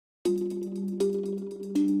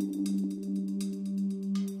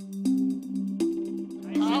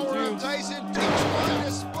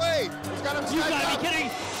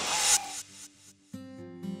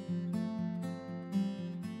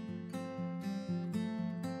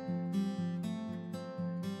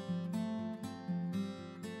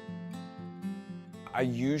I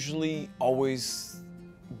usually always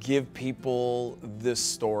give people this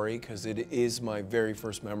story because it is my very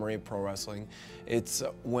first memory of pro wrestling. It's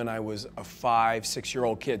when I was a 5,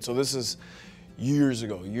 6-year-old kid. So this is years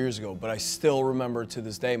ago, but I still remember to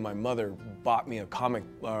this day, my mother bought me a comic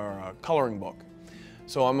or a coloring book.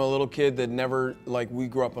 So I'm a little kid that never, like, we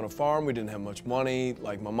grew up on a farm, we didn't have much money.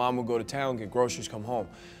 Like, my mom would go to town, get groceries, come home.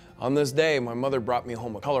 On this day, my mother brought me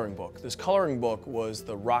home a coloring book. This coloring book was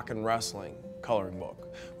the Rock and Wrestling coloring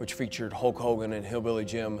book, which featured Hulk Hogan and Hillbilly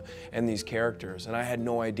Jim and these characters. And I had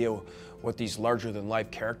no idea what these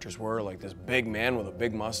larger-than-life characters were, like this big man with a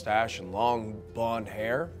big mustache and long blonde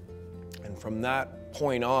hair. And from that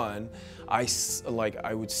point on, I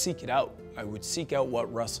would seek it out. I would seek out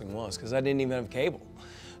what wrestling was, because I didn't even have cable.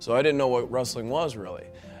 So I didn't know what wrestling was, really.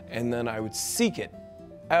 And then I would seek it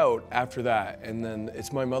out after that. And then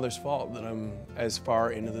it's my mother's fault that I'm as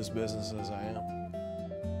far into this business as I am.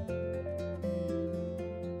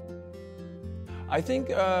 I think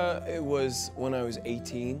it was when I was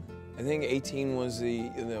 18. I think 18 was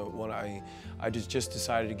when I just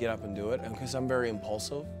decided to get up and do it, and because I'm very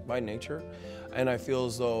impulsive by nature, and I feel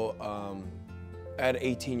as though at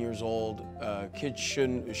 18 years old, kids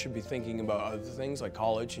should be thinking about other things like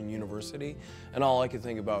college and university, and all I could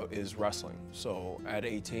think about is wrestling. So at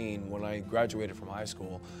 18, when I graduated from high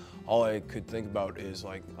school, all I could think about is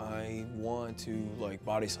like, I want to like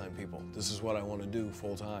body slam people. This is what I want to do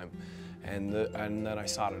full time. And then I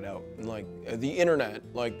sought it out. And like the internet,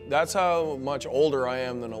 like that's how much older I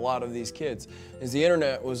am than a lot of these kids, is the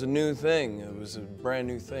internet was a new thing. It was a brand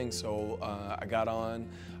new thing. So I got on,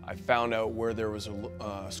 I found out where there was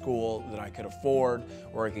a school that I could afford,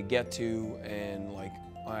 where I could get to, and like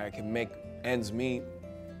I could make ends meet.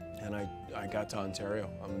 And I got to Ontario.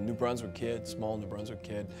 I'm a New Brunswick kid, small New Brunswick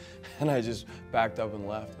kid, and I just backed up and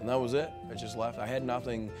left. And that was it. I just left. I had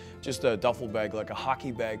nothing, just a duffel bag, like a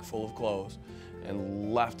hockey bag full of clothes,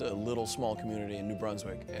 and left a little small community in New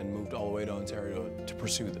Brunswick and moved all the way to Ontario to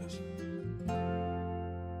pursue this.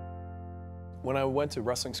 When I went to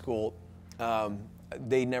wrestling school, I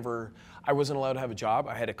wasn't allowed to have a job.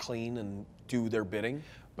 I had to clean and do their bidding.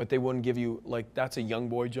 But they wouldn't give you, like, that's a young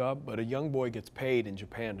boy job, but a young boy gets paid in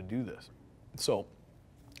Japan to do this. So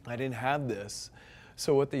I didn't have this.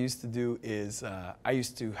 So what they used to do is I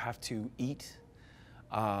used to have to eat.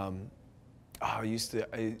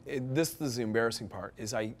 This is the embarrassing part,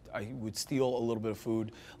 is I would steal a little bit of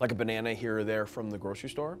food, like a banana here or there from the grocery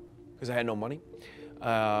store, because I had no money.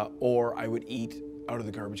 Or I would eat out of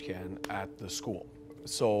the garbage can at the school.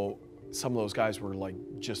 So some of those guys were like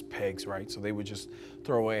just pigs, right? So they would just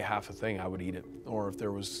throw away half a thing, I would eat it. Or if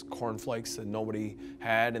there was cornflakes that nobody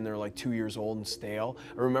had and they're like 2 years old and stale.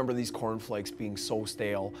 I remember these cornflakes being so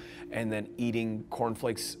stale, and then eating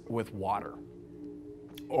cornflakes with water.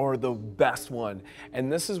 Or the best one,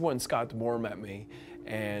 and this is when Scott DeMore met me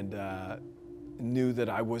and knew that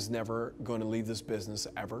I was never going to leave this business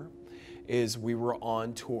ever, is we were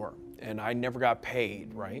on tour. And I never got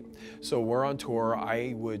paid, right? So we're on tour,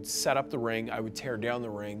 I would set up the ring, I would tear down the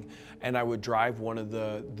ring, and I would drive one of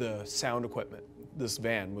the sound equipment. This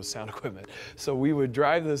van was sound equipment. So we would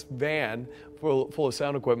drive this van full of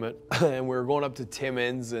sound equipment, and we were going up to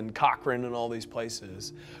Timmins and Cochrane and all these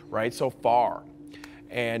places, right? So far.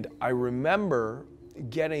 And I remember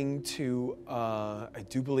getting to, I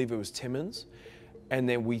do believe it was Timmins, and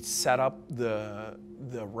then we set up the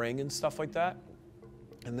ring and stuff like that.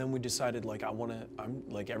 And then we decided, like,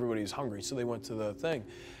 everybody was hungry, so they went to the thing.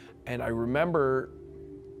 And I remember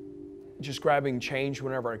just grabbing change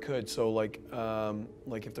whenever I could. So like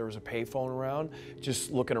if there was a payphone around,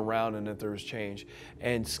 just looking around and if there was change.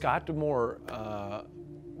 And Scott DeMore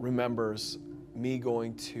remembers me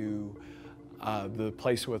going to the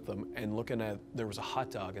place with them and looking at, there was a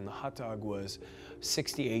hot dog, and the hot dog was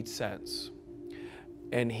 68 cents.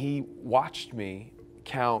 And he watched me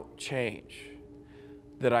count change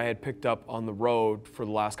that I had picked up on the road for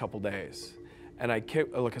the last couple days. And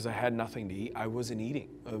because I had nothing to eat, I wasn't eating.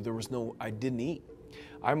 I didn't eat.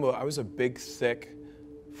 I was a big, thick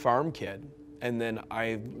farm kid, and then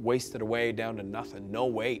I wasted away down to nothing, no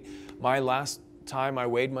weight. My last time I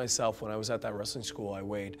weighed myself when I was at that wrestling school, I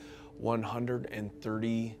weighed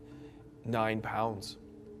 139 pounds.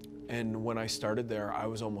 And when I started there, I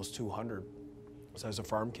was almost 200, so I was a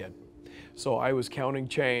farm kid. So I was counting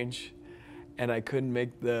change, and I couldn't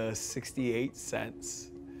make the 68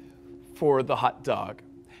 cents for the hot dog.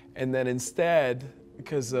 And then instead,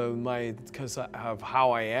 because of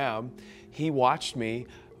how I am, he watched me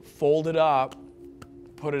fold it up,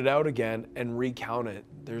 put it out again, and recount it.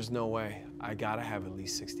 There's no way. I gotta have at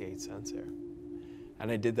least 68 cents here.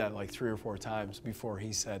 And I did that like 3 or 4 times before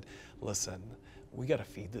he said, listen, we got to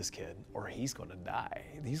feed this kid or he's going to die.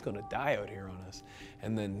 He's going to die out here on us.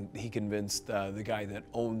 And then he convinced the guy that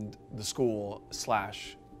owned the school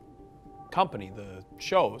 / company, the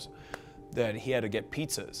shows, that he had to get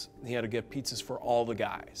pizzas. He had to get pizzas for all the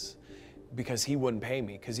guys because he wouldn't pay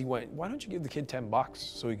me. Because he went, why don't you give the kid $10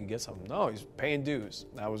 so he can get something? No, he's paying dues.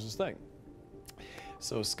 That was his thing.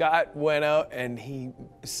 So Scott went out and he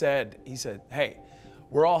said, hey,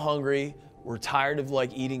 we're all hungry. We're tired of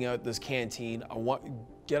like eating out this canteen. We want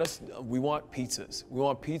pizzas. We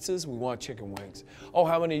want pizzas, we want chicken wings. Oh,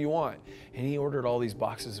 how many do you want? And he ordered all these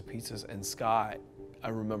boxes of pizzas, and Scott, I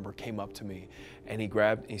remember, came up to me and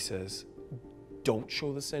he says, don't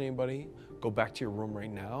show this to anybody. Go back to your room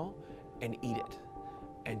right now and eat it.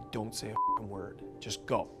 And don't say a fucking word, just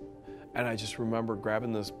go. And I just remember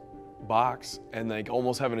grabbing this box and like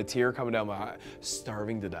almost having a tear coming down my eye,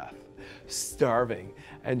 starving to death. Starving,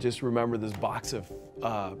 and just remember this box of it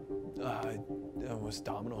was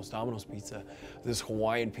Domino's pizza, this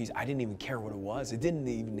Hawaiian pizza. I didn't even care what it was. It didn't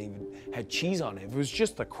even had cheese on it. If it was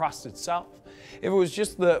just the crust itself, if it was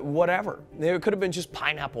just the whatever, it could have been just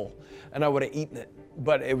pineapple, and I would have eaten it.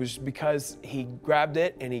 But it was because he grabbed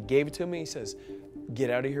it and he gave it to me. He says, "Get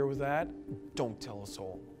out of here with that. Don't tell a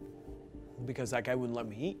soul," because that guy wouldn't let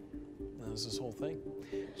me eat. That was this whole thing.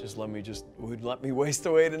 Would let me waste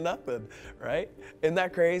away to nothing, right? Isn't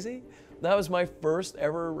that crazy? That was my first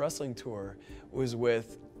ever wrestling tour. It was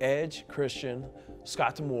with Edge, Christian,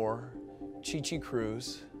 Scott D'Amore, Chi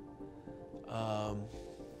Cruz. Who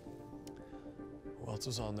else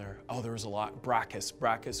was on there? Oh, there was a lot.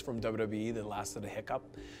 Brackus from WWE that lasted a hiccup.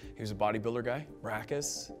 He was a bodybuilder guy.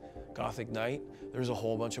 Brackus, Gothic Knight. There's a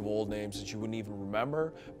whole bunch of old names that you wouldn't even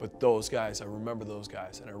remember, but those guys, I remember those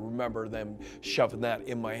guys, and I remember them shoving that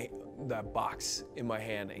box in my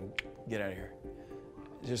hand and get out of here.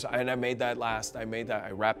 And I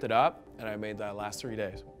wrapped it up, and I made that last 3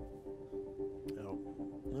 days. No.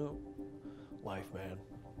 Life, man.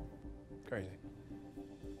 Crazy.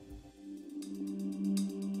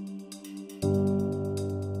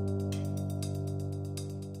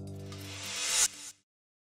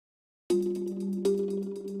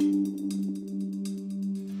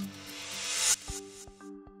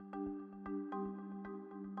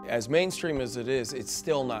 As mainstream as it is, it's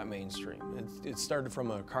still not mainstream. It started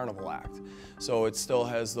from a carnival act. So it still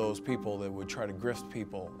has those people that would try to grift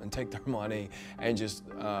people and take their money and just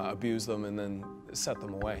abuse them and then set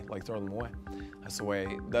them away, like throw them away. That's the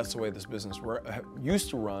way this business used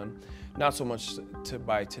to run. Not so much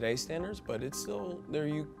by today's standards, but it's still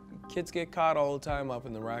there. Kids get caught all the time up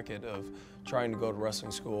in the racket of trying to go to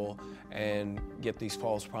wrestling school and get these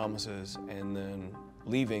false promises and then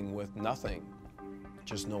leaving with nothing.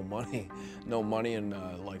 Just no money and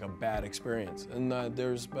like a bad experience. And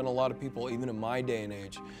there's been a lot of people, even in my day and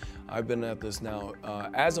age, I've been at this now,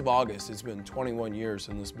 as of August, it's been 21 years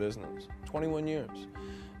in this business, 21 years.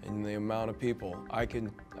 And the amount of people, I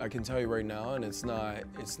can tell you right now, and it's not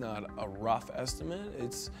a rough estimate,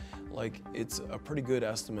 it's a pretty good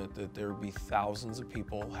estimate that there would be thousands of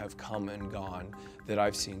people have come and gone that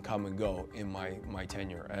I've seen come and go in my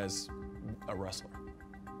tenure as a wrestler.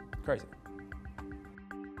 Crazy.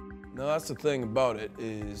 No, that's the thing about it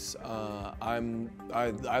is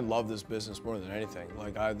I love this business more than anything.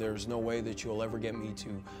 Like there's no way that you'll ever get me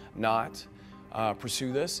to not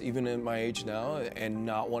pursue this, even at my age now, and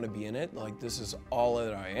not want to be in it. Like this is all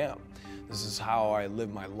that I am. This is how I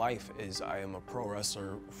live my life. Is I am a pro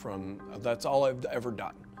wrestler that's all I've ever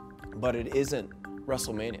done. But it isn't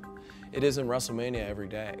WrestleMania. It isn't WrestleMania every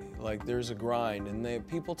day. Like there's a grind, and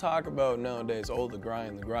people talk about nowadays, oh, the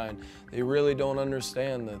grind. They really don't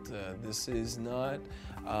understand that this is not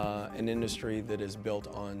an industry that is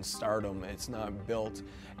built on stardom. It's not built.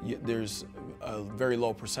 There's a very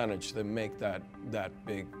low percentage that make that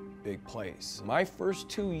big place. My first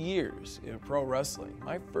 2 years in pro wrestling,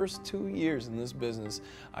 my first 2 years in this business,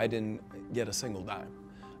 I didn't get a single dime.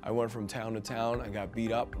 I went from town to town. I got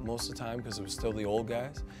beat up most of the time because it was still the old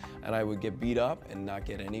guys. And I would get beat up and not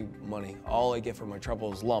get any money. All I get for my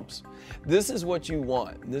trouble is lumps. This is what you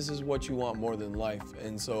want. This is what you want more than life.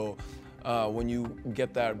 And so when you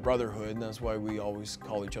get that brotherhood, and that's why we always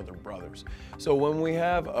call each other brothers. So when we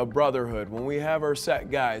have a brotherhood, when we have our set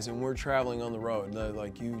guys and we're traveling on the road,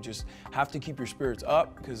 like you just have to keep your spirits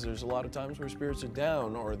up because there's a lot of times where spirits are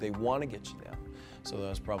down or they want to get you down. So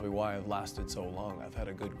that's probably why I've lasted so long. I've had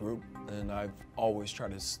a good group, and I've always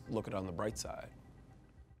tried to look at it on the bright side.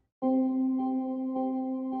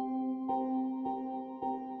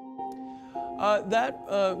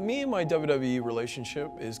 Me and my WWE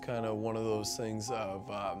relationship is kind of one of those things of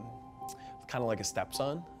kind of like a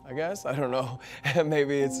stepson, I guess. I don't know.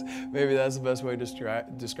 maybe that's the best way to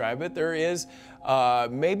describe it. There is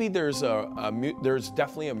maybe there's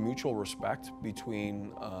definitely a mutual respect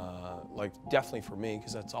between like definitely for me,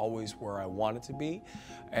 because that's always where I want it to be,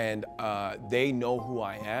 and they know who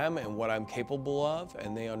I am and what I'm capable of,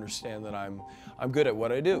 and they understand that I'm good at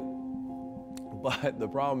what I do. But the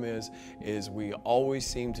problem is we always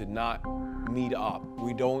seem to not meet up.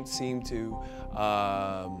 We don't seem to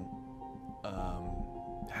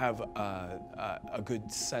have a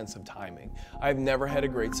good sense of timing. I've never had a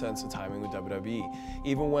great sense of timing with WWE.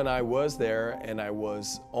 Even when I was there, and I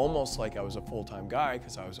was almost like I was a full-time guy,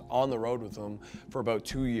 because I was on the road with them for about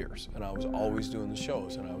 2 years, and I was always doing the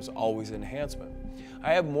shows, and I was always in enhancement.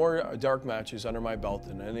 I have more dark matches under my belt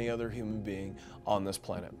than any other human being on this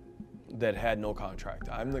planet that had no contract.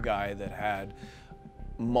 I'm the guy that had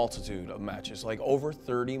multitude of matches, like over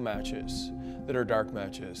 30 matches that are dark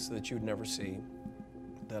matches that you'd never see,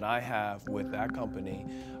 that I have with that company,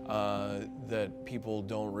 that people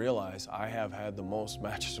don't realize. I have had the most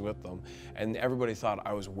matches with them, and everybody thought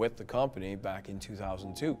I was with the company back in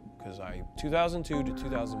 2002, because 2002 to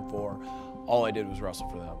 2004, all I did was wrestle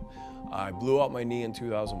for them. I blew out my knee in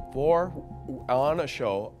 2004 on a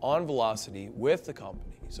show on Velocity with the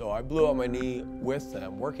company. So I blew out my knee with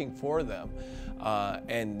them, working for them,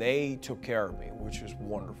 and they took care of me, which was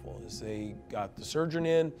wonderful. As they got the surgeon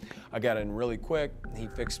in, I got in really quick, he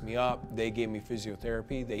fixed me up, they gave me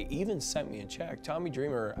physiotherapy, they even sent me a check. Tommy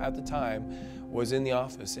Dreamer at the time was in the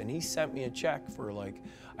office, and he sent me a check for like,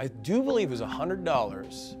 I do believe it was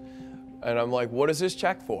 $100, and I'm like, what is this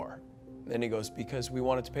check for? And he goes, because we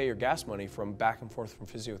wanted to pay your gas money from back and forth from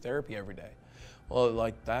physiotherapy every day. Well,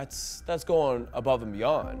 like that's going above and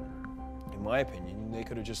beyond, in my opinion. They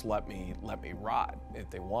could have just let me rot if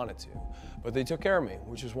they wanted to, but they took care of me,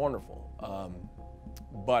 which is wonderful.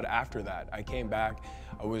 But after that, I came back.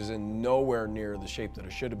 I was in nowhere near the shape that I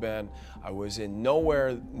should have been. I was in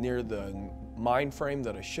nowhere near the mind frame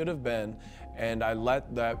that I should have been, and I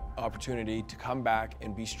let that opportunity to come back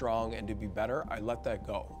and be strong and to be better, I let that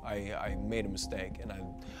go. I made a mistake, and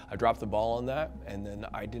I dropped the ball on that, and then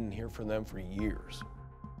I didn't hear from them for years.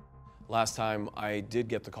 Last time I did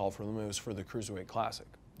get the call from them, it was for the Cruiserweight Classic.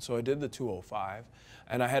 So I did the 205,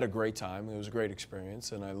 and I had a great time. It was a great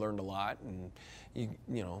experience, and I learned a lot. And you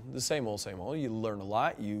know, the same old, same old. You learn a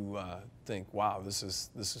lot. You think, wow, this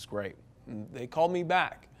is great. And they called me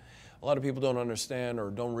back. A lot of people don't understand or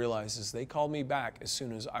don't realize this. They called me back as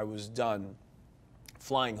soon as I was done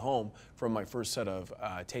flying home from my first set of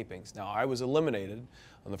tapings. Now, I was eliminated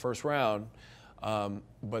on the first round,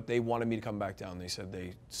 but they wanted me to come back down. They said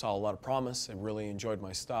they saw a lot of promise. They really enjoyed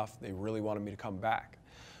my stuff. They really wanted me to come back.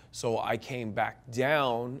 So I came back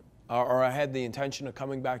down, or I had the intention of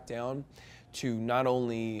coming back down to not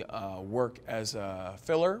only work as a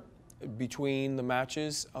filler between the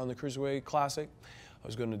matches on the Cruiserweight Classic. I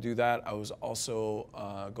was going to do that. I was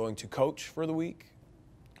also going to coach for the week.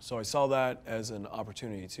 So I saw that as an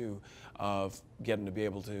opportunity too, of getting to be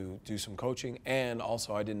able to do some coaching. And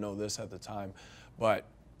also, I didn't know this at the time, but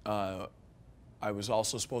I was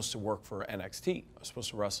also supposed to work for NXT. I was supposed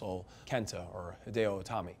to wrestle Kenta, or Hideo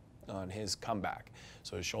Itami, on his comeback.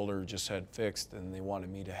 So his shoulder just had fixed, and they wanted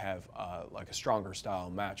me to have like a stronger style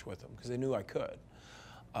match with him, because they knew I could.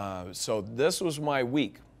 So this was my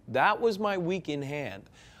week. That was my week in hand.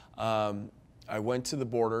 I went to the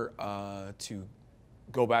border to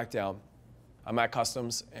go back down. I'm at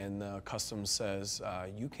Customs, and Customs says,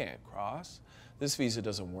 you can't cross. This visa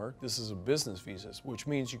doesn't work. This is a business visa, which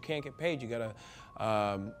means you can't get paid. You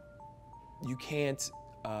gotta, you can't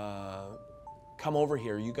come over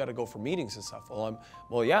here. You gotta go for meetings and stuff.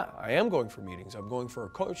 Well, yeah, I am going for meetings. I'm going for a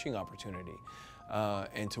coaching opportunity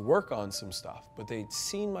and to work on some stuff. But they'd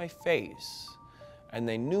seen my face, and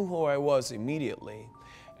they knew who I was immediately.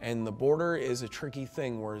 And the border is a tricky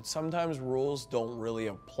thing where sometimes rules don't really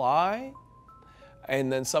apply,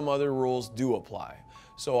 and then some other rules do apply.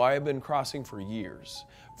 So I have been crossing for years.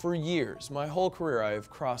 For years, my whole career, I've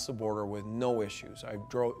crossed the border with no issues. I've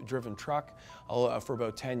driven truck for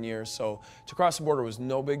about 10 years, so to cross the border was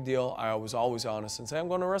no big deal. I was always honest and say, I'm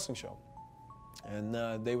going to a wrestling show.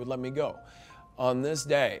 And they would let me go. On this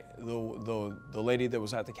day, the lady that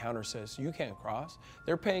was at the counter says, you can't cross.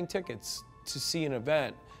 They're paying tickets to see an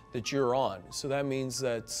event that you're on. So that means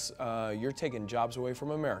that you're taking jobs away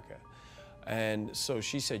from America. And so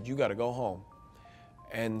she said, you gotta go home.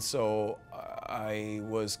 And so I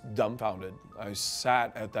was dumbfounded. I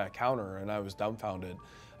sat at that counter and I was dumbfounded.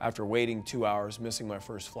 After waiting 2 hours, missing my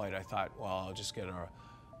first flight, I thought, well,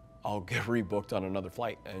 I'll get rebooked on another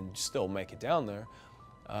flight and still make it down there.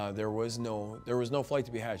 There was no flight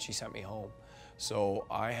to be had. She sent me home. So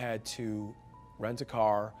I had to rent a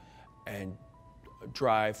car and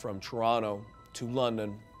drive from Toronto to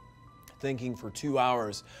London, thinking for 2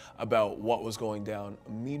 hours about what was going down.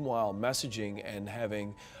 Meanwhile, messaging and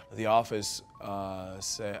having the office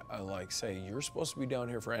say, you're supposed to be down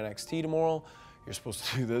here for NXT tomorrow. You're supposed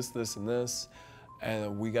to do this, this, and this,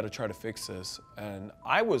 and we got to try to fix this. And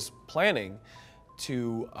I was planning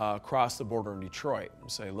to cross the border in Detroit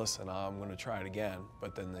and say, listen, I'm going to try it again.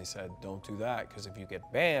 But then they said, don't do that, because if you get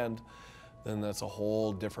banned, then that's a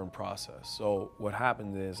whole different process. So what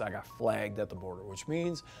happened is I got flagged at the border, which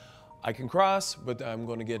means I can cross, but I'm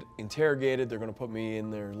going to get interrogated. They're going to put me in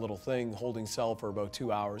their little thing, holding cell for about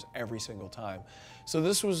 2 hours every single time. So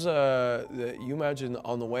this was, you imagine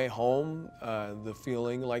on the way home, the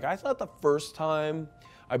feeling, like I thought the first time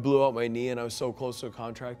I blew out my knee and I was so close to a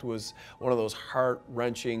contract was one of those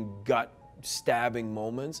heart-wrenching, gut-stabbing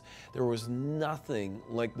moments. There was nothing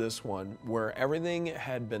like this one where everything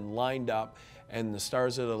had been lined up and the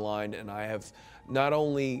stars had aligned, and I have not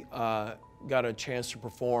only got a chance to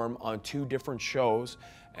perform on 2 different shows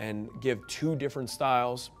and give 2 different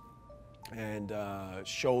styles and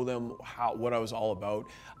show them what I was all about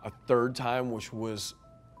a 3rd time, which was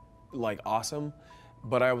like awesome.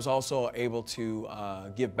 But I was also able to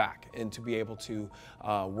give back and to be able to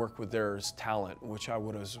work with their talent, which I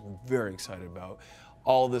was very excited about.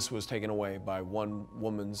 All this was taken away by one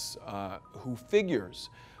woman's who figures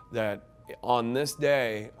that on this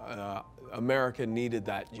day, America needed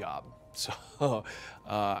that job. So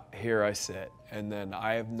here I sit. And then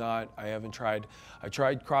I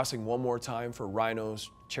tried crossing one more time for Rhino's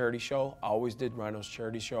charity show. I always did Rhino's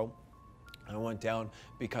charity show. I went down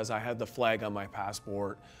because I had the flag on my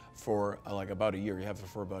passport for like about a year. You have it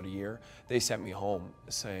for about a year. They sent me home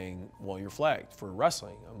saying, well, you're flagged for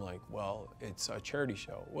wrestling. I'm like, well, it's a charity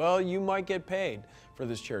show. Well, you might get paid for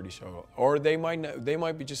this charity show. Or they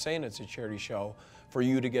might be just saying it's a charity show for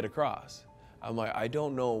you to get across. I'm like, I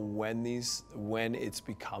don't know when it's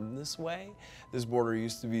become this way. This border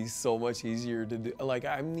used to be so much easier to do. Like,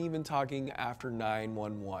 I'm even talking after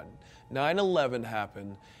 9/11. 9/11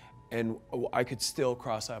 happened, and I could still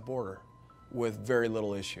cross that border with very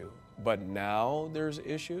little issue. But now there's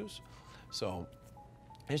issues. So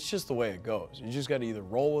it's just the way it goes. You just got to either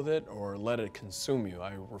roll with it or let it consume you.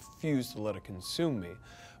 I refuse to let it consume me.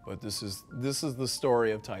 But this is the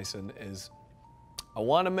story of Tyson. Is I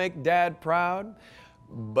want to make Dad proud,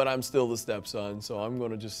 but I'm still the stepson, so I'm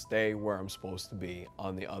going to just stay where I'm supposed to be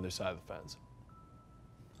on the other side of the fence.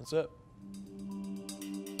 That's it.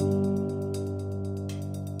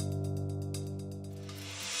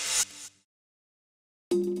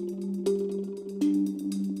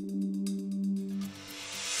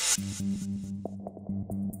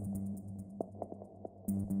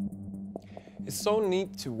 It's so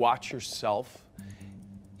neat to watch yourself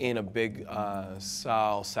in a big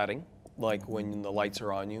style setting, like when the lights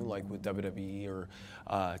are on you, like with WWE or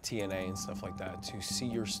TNA and stuff like that, to see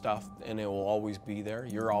your stuff and it will always be there.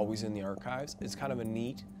 You're always in the archives. It's kind of a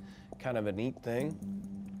neat thing.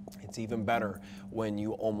 It's even better when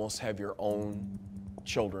you almost have your own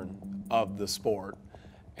children of the sport,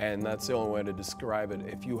 and that's the only way to describe it.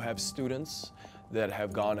 If you have students that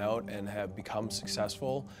have gone out and have become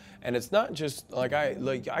successful, and it's not just like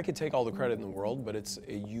I could take all the credit in the world, but it's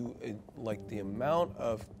like the amount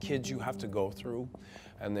of kids you have to go through,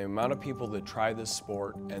 and the amount of people that try this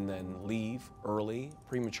sport and then leave early,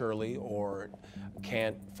 prematurely, or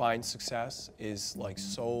can't find success is like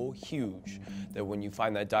so huge that when you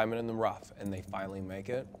find that diamond in the rough and they finally make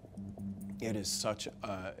it, it is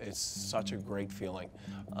it's such a great feeling.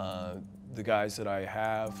 The guys that I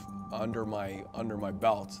have under my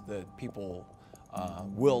belt that people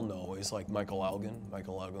will know is like Michael Elgin.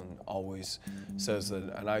 Michael Elgin always says that,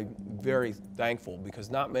 and I'm very thankful because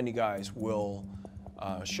not many guys will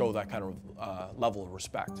show that kind of level of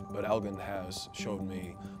respect. But Elgin has showed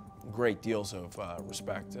me great deals of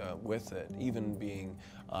respect with it, even being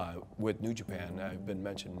with New Japan. I've been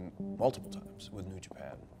mentioned multiple times with New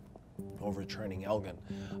Japan over training Elgin.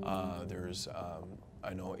 There's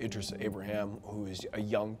I know Idris Abraham, who is a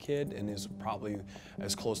young kid and is probably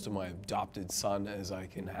as close to my adopted son as I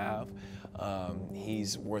can have.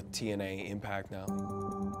 He's with TNA Impact now.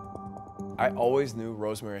 I always knew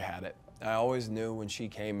Rosemary had it. I always knew when she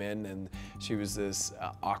came in and she was this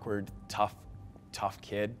awkward, tough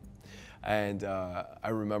kid. And I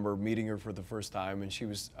remember meeting her for the first time, and she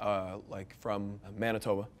was like from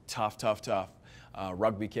Manitoba, tough,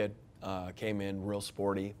 rugby kid, came in real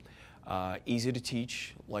sporty. easy to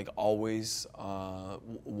teach, like always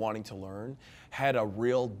wanting to learn. Had a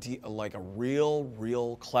real,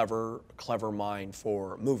 real clever mind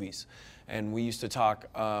for movies. And we used to talk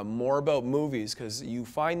more about movies because you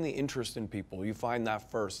find the interest in people, you find that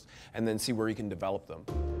first, and then see where you can develop them.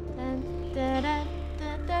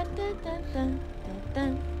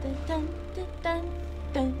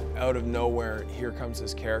 Out of nowhere, here comes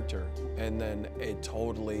this character, and then it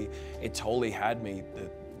totally had me.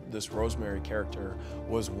 This Rosemary character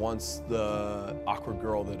was once the awkward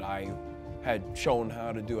girl that I had shown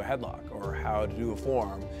how to do a headlock or how to do a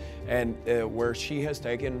forearm, and where she has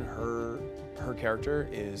taken her character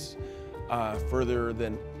is further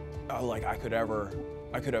than like I could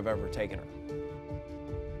have ever taken her.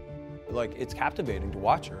 Like, it's captivating to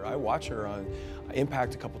watch her. I watch her on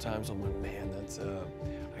Impact a couple times. I'm like, man, that's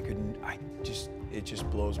it just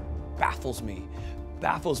baffles me.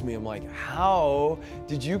 I'm like, how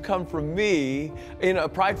did you come from me in a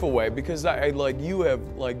prideful way? Because you have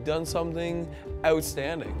like done something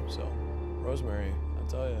outstanding. So, Rosemary, I'll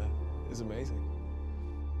tell you, is amazing.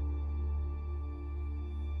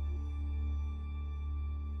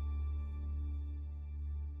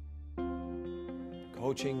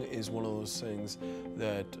 Coaching is one of those things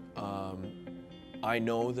that I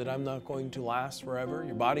know that I'm not going to last forever.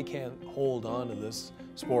 Your body can't hold on to this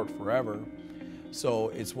sport forever. So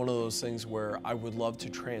it's one of those things where I would love to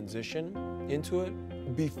transition into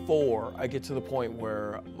it before I get to the point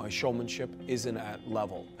where my showmanship isn't at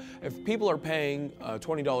level. If people are paying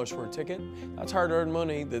 $20 for a ticket, that's hard-earned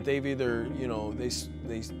money that they've either, they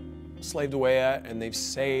slaved away at, and they've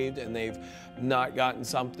saved, and they've not gotten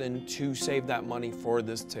something to save that money for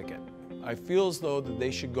this ticket. I feel as though that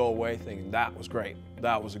they should go away thinking, that was great,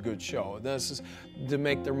 that was a good show. This is to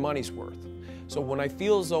make their money's worth. So when I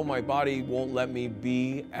feel as though my body won't let me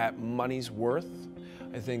be at money's worth,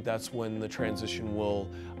 I think that's when the transition will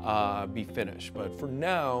be finished. But for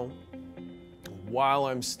now, while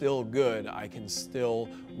I'm still good, I can still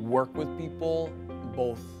work with people,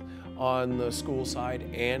 both on the school side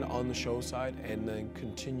and on the show side, and then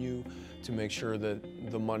continue to make sure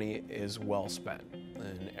that the money is well spent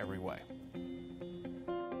in every way.